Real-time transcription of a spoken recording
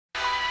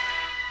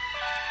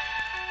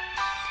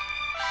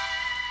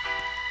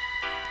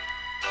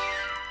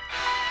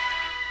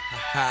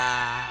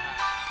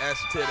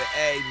S to the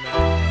A, man.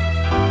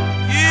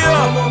 Yeah!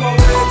 I'm on my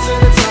way to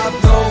the top,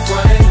 no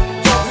running.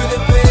 Y'all couldn't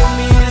pay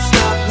me to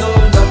stop, no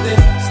nothing.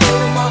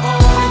 Staying on my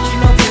own and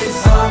keep my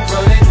pace, I'm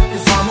running.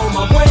 Cause I'm on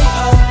my way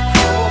up,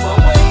 I'm on my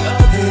way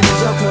up. Haters,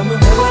 y'all coming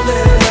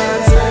elevated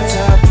high to the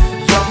top.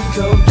 Y'all can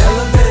come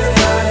elevated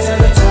high to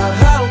the top.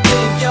 I don't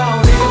think y'all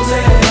need to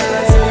take it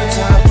high to the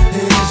top.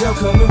 Haters, y'all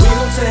coming, we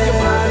gon' take it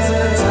high to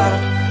the top.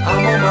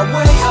 I'm on my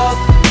way up,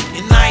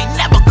 and I ain't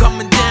never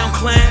coming down,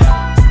 clan.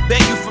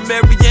 Bang you from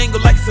every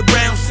angle like it's a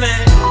brown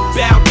sand.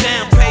 Bow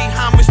down, pay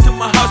homage to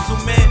my hustle,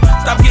 man.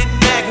 Stop getting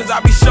mad cause I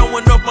be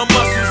showing off my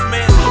muscles,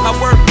 man. I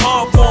work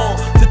hard for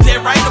 'em, to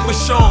damn right I'm with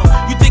Sean.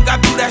 You think I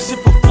do that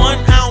shit for fun?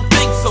 I don't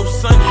think so,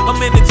 son.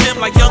 I'm in the gym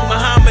like young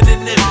Muhammad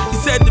and them. He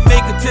said to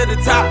make it to the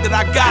top that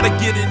I gotta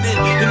get it in.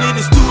 And in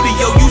the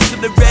studio you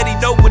should already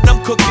know what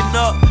I'm cooking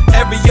up.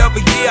 Every other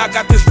year I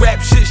got this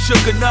rap shit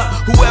shooken up.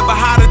 Whoever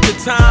hot at the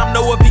time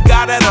know if he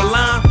got out of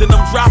line, then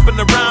I'm dropping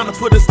around to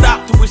put a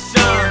stop to his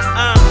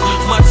shine.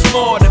 Much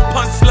more than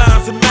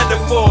punchlines and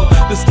metaphors.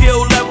 The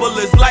skill level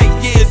is light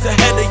years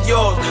ahead of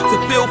yours. So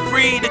feel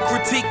free to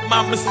critique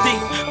my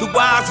mystique. The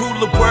wise rule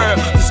the world,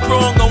 the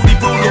strong only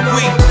rule the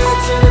weak. I'm on my way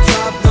to the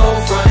top, no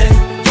frontin'.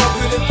 Y'all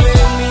couldn't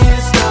pay me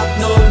to stop,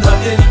 no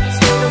nothing.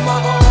 Staying on my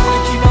own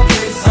and keep my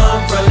pace,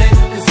 I'm running.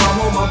 Cause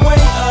I'm on my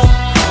way up,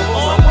 I'm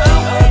on my way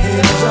up.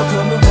 Haters, y'all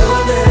coming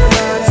elevated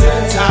high to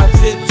the top.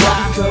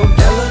 Y'all can come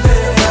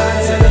elevated high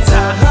to the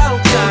top. I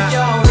don't think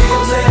y'all need to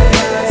take it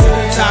high to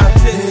the top.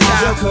 Haters,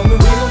 y'all coming,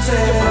 we gon'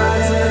 take it high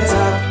to the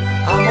top.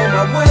 I'm on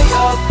my way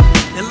up,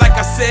 and like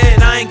I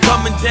said, I ain't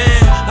coming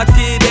down. I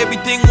did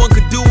everything one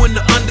could do in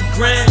the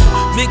underground.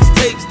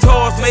 Mixtapes,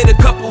 tours, made a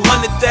couple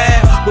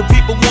 100,000. But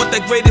people want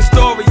that greatest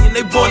story and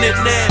they want it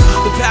now.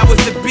 The powers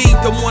that be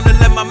don't wanna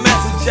let my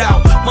message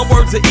out. My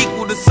words are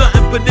equal to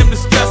something for them to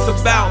stress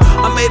about.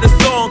 I made a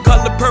song,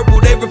 Color Purple,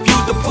 they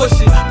refused to push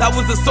it. That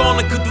was a song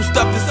that could do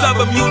stuff that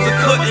other music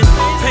couldn't.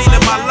 Pain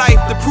in my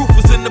life, the proof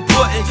was in the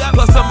pudding.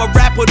 Plus I'm a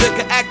rapper that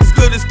can act as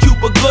good as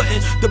Cuba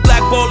Gooding. The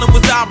blackballing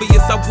was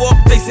obvious, I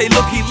walked, they say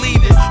look he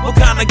leaving. What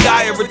kind of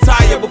guy will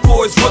retire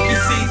before his rookie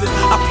season?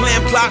 I plan,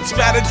 plot,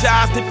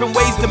 strategize different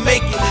ways to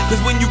make it.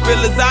 Cause when you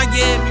real as I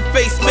am, you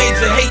face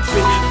major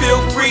hatred. Feel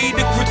free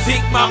to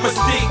critique my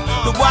mystique.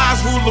 The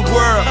wise rule the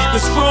world, the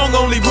strong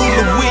only rule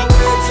the weak. I'm on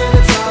my way to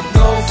the top,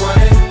 no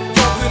frontin'.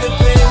 Y'all couldn't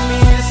pay me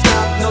to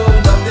stop, no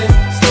nothing.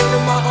 Staying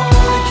on my own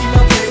and keep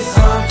my pace,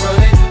 I'm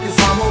running. Cause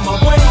I'm on my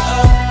way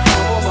up,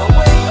 I'm on my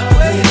way up.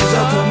 Haters,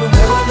 y'all coming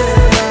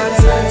elevated high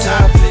to the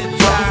top.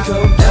 Y'all can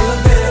come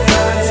elevated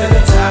high to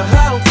the top.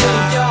 I don't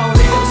think y'all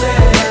need to take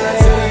it high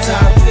to the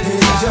top.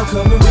 Haters, y'all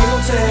coming, we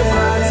gon' take it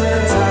high to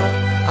the top.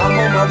 I'm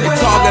on my way They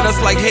up. target us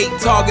like hate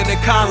targeted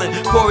Colin.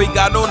 Corey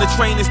got on the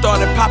train and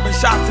started popping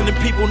shots and then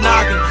people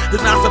knocking.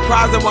 It's not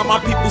surprising why my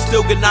people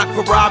still get knocked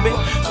for robbing.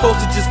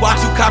 Supposed to just watch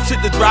you cop shit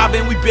to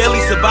driving. We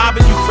barely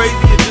surviving, you crazy,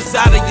 you're just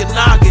out of your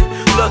noggin.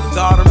 Look,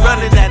 God, I'm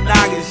running that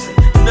noggin shit.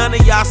 None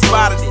of y'all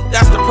spotted it,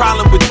 that's the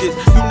problem with this.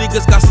 You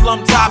niggas got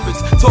slum topics.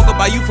 Talk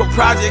about you from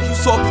projects, you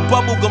soft as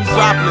bubblegum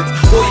droplets.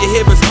 All you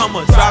hear is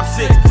Hummer, drop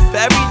 6.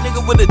 For every nigga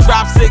with a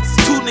drop 6,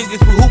 2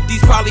 niggas with hoopties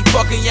probably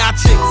fucking y'all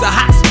chicks. A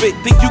hot spit,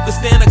 think you can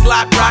stand a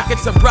Glock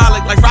rocket? Some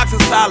brolic like rocks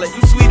are solid.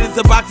 You sweet as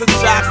a box of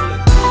chocolate.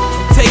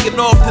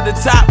 Taking off to the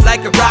top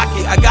like a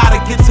rocket. I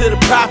gotta get to the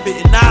profit,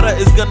 and nada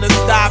is gonna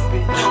stop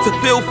it. So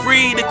feel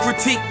free to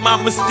critique my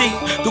mystique.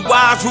 The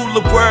wise rule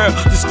the world,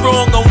 the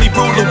strong only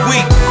rule the weak.